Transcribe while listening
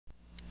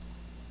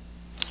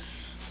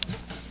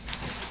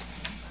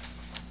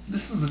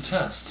This is a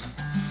test,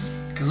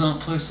 because I don't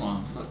play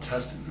songs without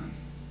testing them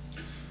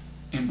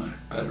in my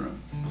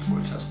bedroom before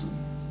I test them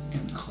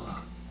in the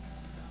club.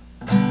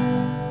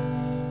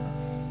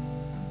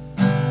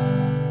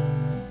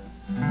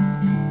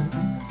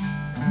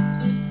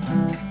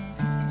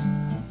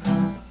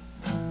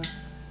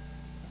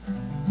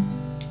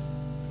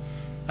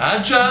 I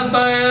drive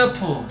by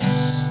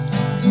airports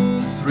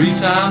 3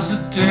 times a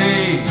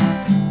day,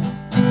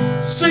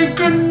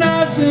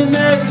 synchronizing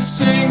every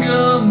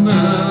single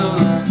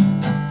move.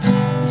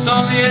 It's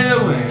on the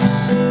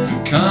airwaves,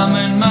 you're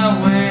coming my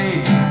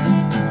way.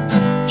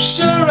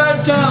 Sure, I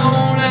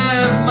don't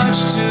have much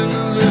to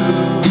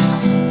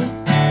lose.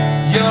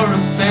 You're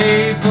a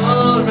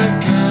fabled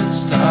record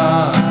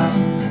star,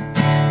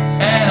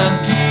 and I'm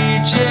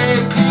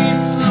DJ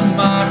Pizza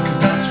Mart,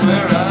 'cause that's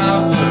where I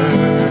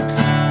work.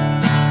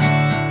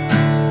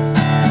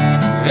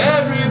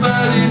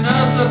 Everybody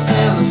knows I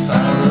feel the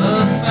foul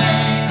of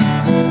fame.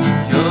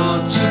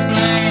 You're to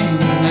blame,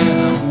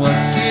 and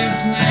what's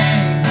his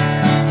name?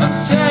 I'm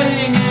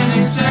setting an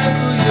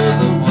example, you're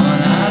the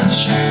one I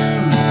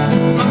choose.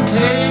 From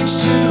page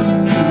to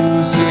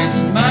news, it's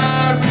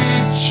my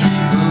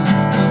retrieval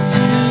of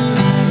you.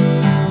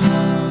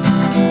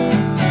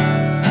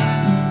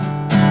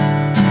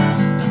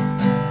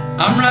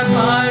 I'm right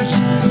behind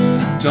you,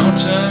 don't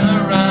turn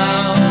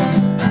around.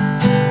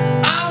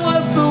 I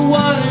was the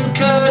one who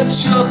cut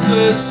your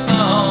first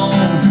song.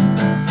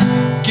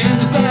 Get in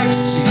the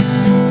backseat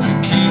and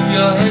keep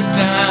your head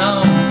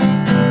down.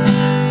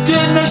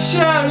 Didn't I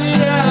shout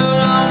it out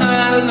all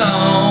night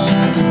long?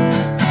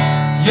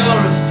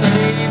 You're a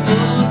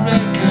fabled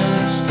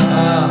record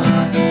star,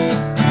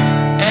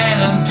 and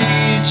I'm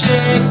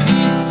DJ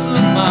Pizza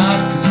Mart,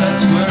 'cause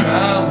that's where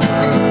I work.